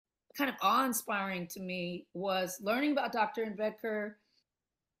kind of awe-inspiring to me was learning about Dr. Invedker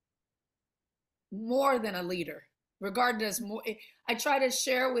more than a leader, regarded as more. I try to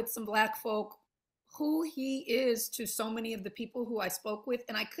share with some Black folk who he is to so many of the people who I spoke with,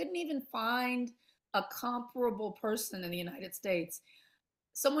 and I couldn't even find a comparable person in the United States.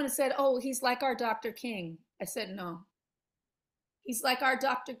 Someone said, "Oh, he's like our Dr. King." I said, "No, he's like our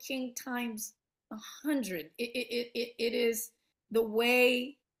Dr. King times 100. It is the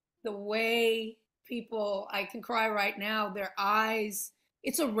way, the way people, I can cry right now, their eyes,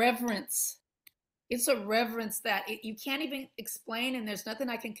 it's a reverence. It's a reverence that you can't even explain, and there's nothing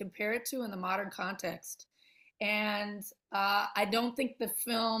I can compare it to in the modern context. And I don't think the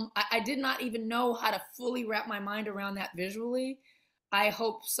film, I did not even know how to fully wrap my mind around that visually. I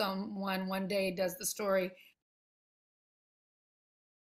hope someone one day does the story.